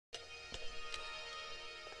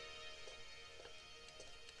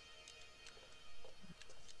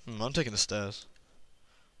I'm taking the stairs.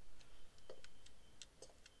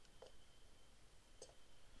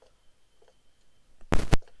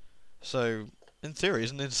 So, in theory,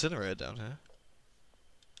 isn't an incinerator down here?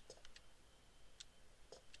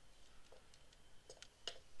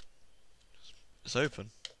 It's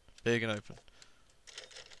open. Big and open.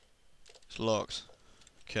 It's locked.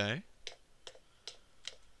 Okay.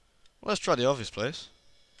 Well, let's try the obvious place.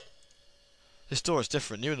 This door is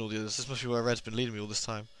different, new and all the others. This must be where Red's been leading me all this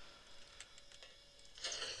time.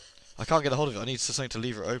 I can't get a hold of it. I need something to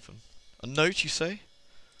leave it open. A note, you say?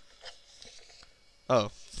 Oh,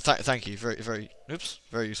 thank you. Very, oops,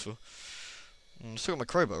 very useful. Still got my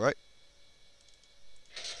crowbar, right?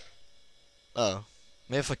 Oh,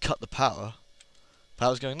 maybe if I cut the power.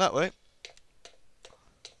 Power's going that way.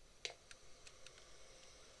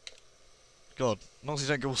 God, as long as you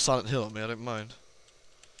don't go all Silent Hill on me, I don't mind.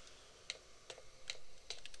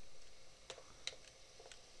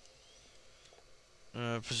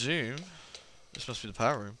 I presume this must be the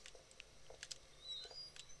power room.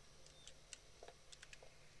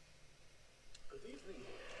 Good evening.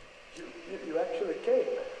 You actually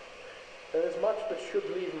came. There is much that should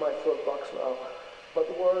leave my throat box now,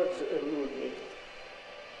 but words elude me.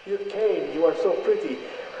 You came, you are so pretty,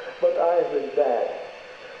 but I have been bad.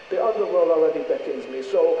 The underworld already beckons me,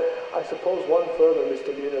 so I suppose one further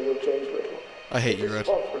misdemeanor will change little. I hate you, Red. This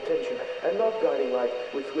false pretension and not guiding light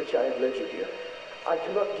with which I have led you here. I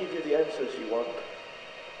cannot give you the answers you want.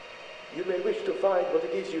 You may wish to find what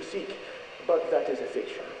it is you seek, but that is a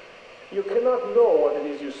fiction. You cannot know what it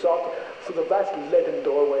is you sought through the vast leaden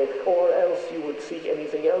doorway, or else you would seek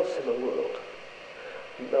anything else in the world.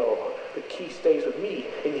 No, the key stays with me,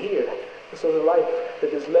 in here. So the life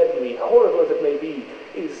that has led me, horrible as it may be,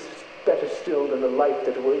 is better still than the life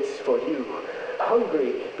that waits for you,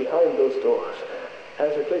 hungry behind those doors.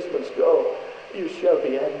 As replacements go, you shall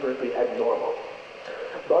be admirably abnormal.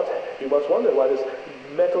 But you must wonder why this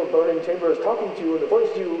metal burning chamber is talking to you, and the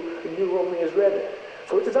voice you knew only as Red.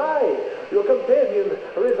 For it is I, your companion,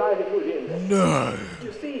 residing within. No!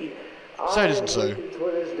 You see, Say it I isn't have so. waited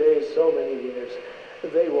for this day so many years.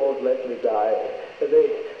 They won't let me die. They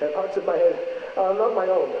parts of my head are not my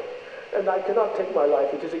own, and I cannot take my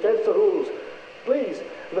life. It is against the rules. Please,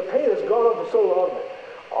 the pain has gone on for so long.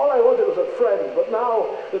 All I wanted was a friend, but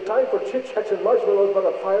now the time for chit-chats and marshmallows by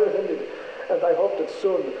the fire has ended, and I hope that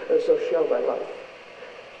soon so shall my life.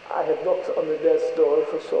 I have knocked on the death's door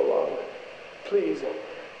for so long. Please,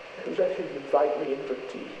 let him invite me in for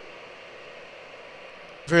tea.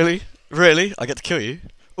 Really? Really? I get to kill you?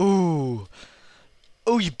 Ooh.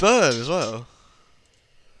 Oh, you burn as well.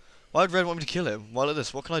 Why would Red want me to kill him? Why like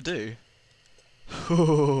this? What can I do?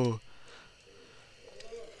 Ooh.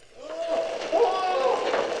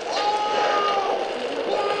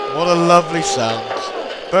 What a lovely sound.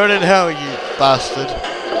 Burn in hell, you bastard.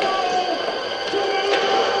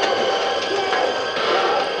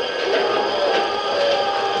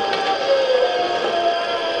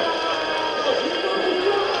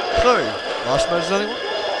 Chloe, marshmallows, anyone?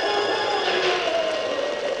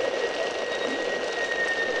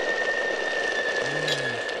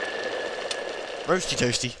 Roasty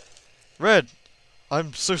toasty. Red,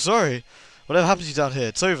 I'm so sorry. Whatever happened to you down here,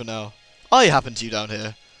 it's over now. I happened to you down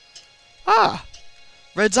here. Ah!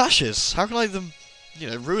 Red's ashes. How can I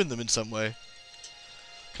ruin them in some way?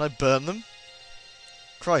 Can I burn them?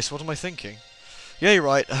 Christ, what am I thinking? Yeah, you're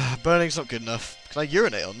right. Burning's not good enough. Can I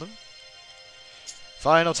urinate on them?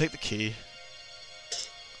 Fine, I'll take the key.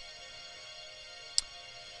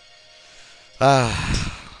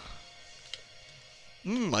 I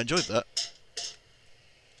enjoyed that.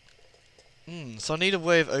 So I need a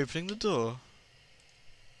way of opening the door.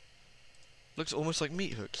 Looks almost like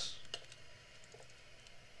meat hooks.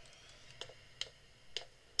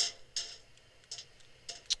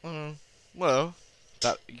 Well,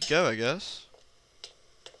 that you go, I guess.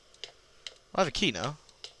 I have a key now.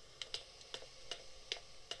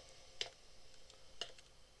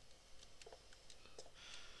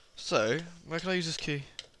 So, where can I use this key?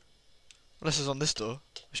 Unless it's on this door,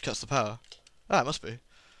 which cuts the power. Ah, it must be.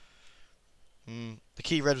 The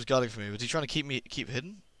key Red was guarding for me. Was he trying to keep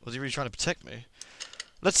hidden? Was he really trying to protect me?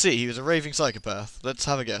 Let's see, he was a raving psychopath. Let's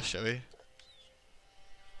have a guess, shall we?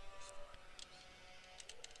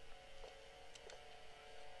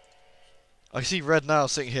 I see Red now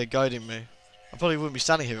sitting here guiding me. I probably wouldn't be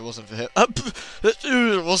standing here if it wasn't for him.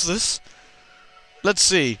 What's this? Let's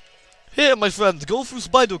see. Here, my friend, go through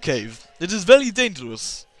Spider Cave. It is very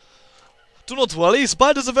dangerous. Do not worry,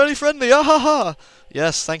 spiders are very friendly. Ah ha ha!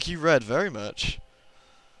 Yes, thank you, Red, very much.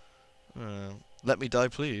 Let me die,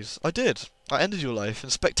 please. I did. I ended your life in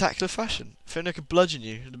spectacular fashion. If only I could bludgeon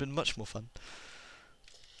you, it would have been much more fun.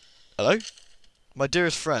 Hello? My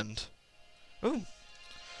dearest friend. Oh.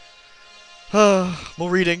 More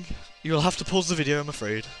reading. You'll have to pause the video, I'm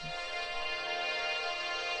afraid.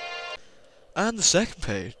 And the second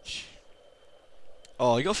page.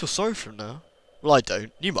 Oh, you gotta feel sorry for him now. Well, I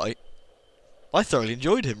don't. You might. I thoroughly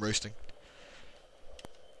enjoyed him roasting.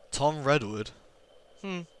 Tom Redwood.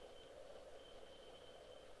 Oh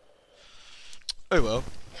well.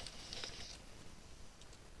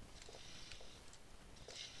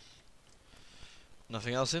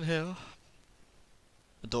 Nothing else in here.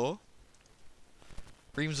 A door.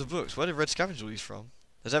 Reams of books. Where did Red scavenge all these from?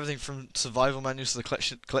 There's everything from survival manuals to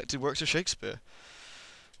the collected works of Shakespeare.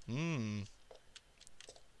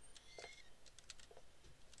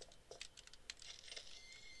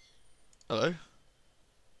 Hello?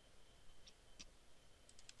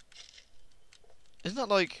 Isn't that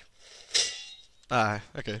like... Ah,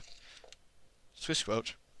 okay. Swish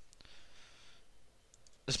squelch.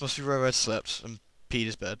 This must be where Red slept and peed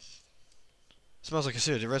his bed. Smells like a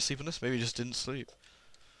sewer. Did Red sleep in this? Maybe he just didn't sleep.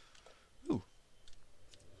 Ooh.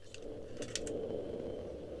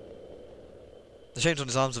 The chains on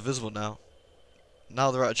his arms are visible now.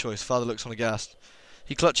 Now they're out of choice. Father looks on aghast.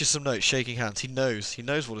 He clutches some notes, shaking hands. He knows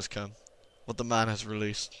what has come. What the man has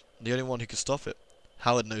released. The only one who can stop it.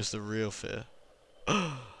 Howard knows the real fear.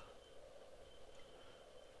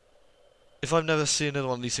 If I've never seen another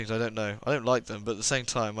one of these things, I don't know. I don't like them, but at the same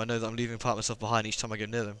time, I know that I'm leaving part of myself behind each time I go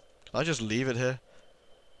near them. Can I just leave it here?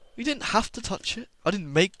 You didn't have to touch it. I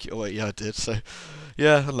didn't make it. Oh wait, yeah I did, so...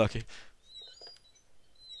 Yeah, unlucky.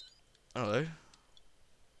 Hello.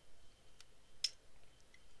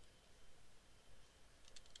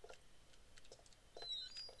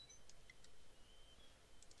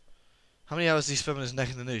 How many hours did he spend on his neck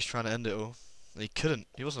in the noose trying to end it all? And he couldn't.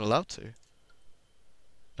 He wasn't allowed to.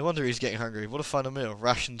 No wonder he's getting hungry. What a final meal.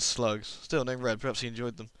 Rations, slugs. Still, named Red. Perhaps he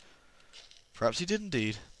enjoyed them. Perhaps he did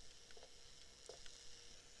indeed.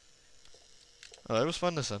 Alright, let's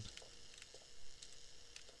find this then.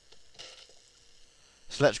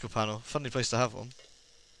 It's an electrical panel. Funny place to have one.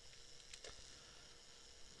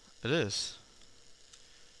 It is.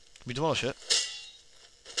 Can we demolish it?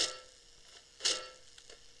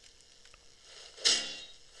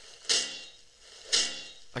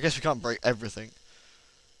 I guess we can't break everything.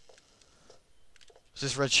 Is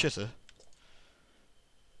this red shitter?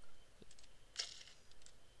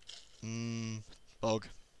 Bog.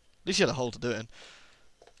 At least you had a hole to do it in.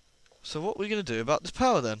 So what are we going to do about this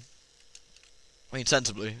power then? I mean,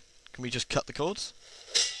 sensibly. Can we just cut the cords?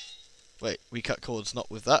 Wait, we cut cords not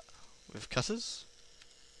with that. With cutters?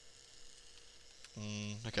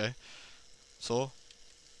 Okay. Saw.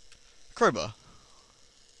 Crowbar.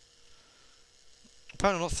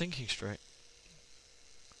 Apparently I'm not thinking straight.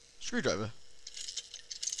 Screwdriver.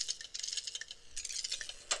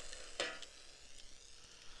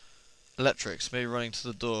 Electrics, maybe running to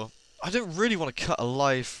the door. I don't really want to cut a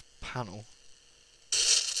live panel.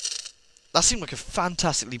 That seemed like a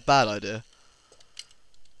fantastically bad idea.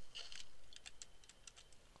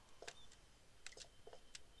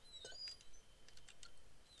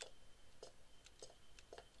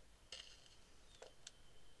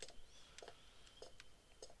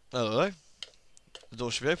 Hello. The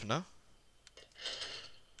door should be open now.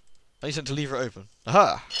 I need something to leave it open.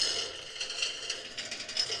 Aha!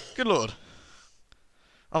 Good lord.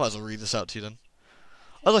 I might as well read this out to you then.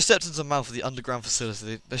 As I stepped into the mouth of the underground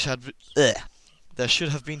facility, there should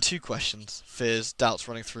have been two questions, fears, doubts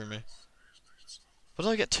running through me. Where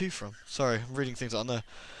did I get two from? Sorry, I'm reading things out there.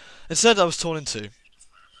 Instead, I was torn in two.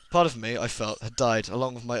 Part of me, I felt, had died,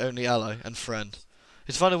 along with my only ally and friend.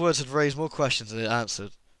 His final words had raised more questions than it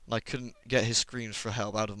answered, and I couldn't get his screams for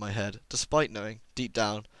help out of my head, despite knowing, deep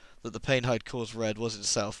down, that the pain I'd caused Red was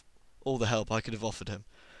itself all the help I could have offered him.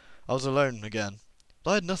 I was alone again,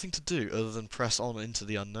 but I had nothing to do other than press on into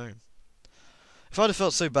the unknown. If I'd have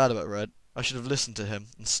felt so bad about Red, I should have listened to him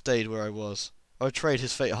and stayed where I was. I would trade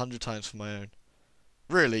his fate 100 times for my own.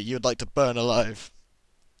 Really, you would like to burn alive?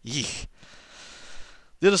 Yeek.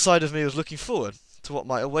 The other side of me was looking forward to what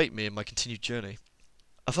might await me in my continued journey.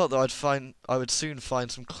 I felt that I would soon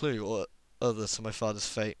find some clue or other to my father's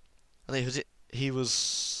fate, and that he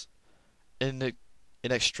was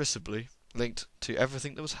inextricably linked to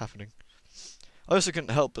everything that was happening. I also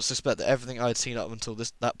couldn't help but suspect that everything I had seen up until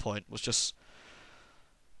that point was just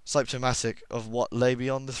symptomatic of what lay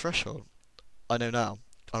beyond the threshold. I know now.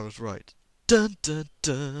 I was right. Dun dun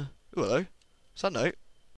dun. Ooh, hello. Is that a note?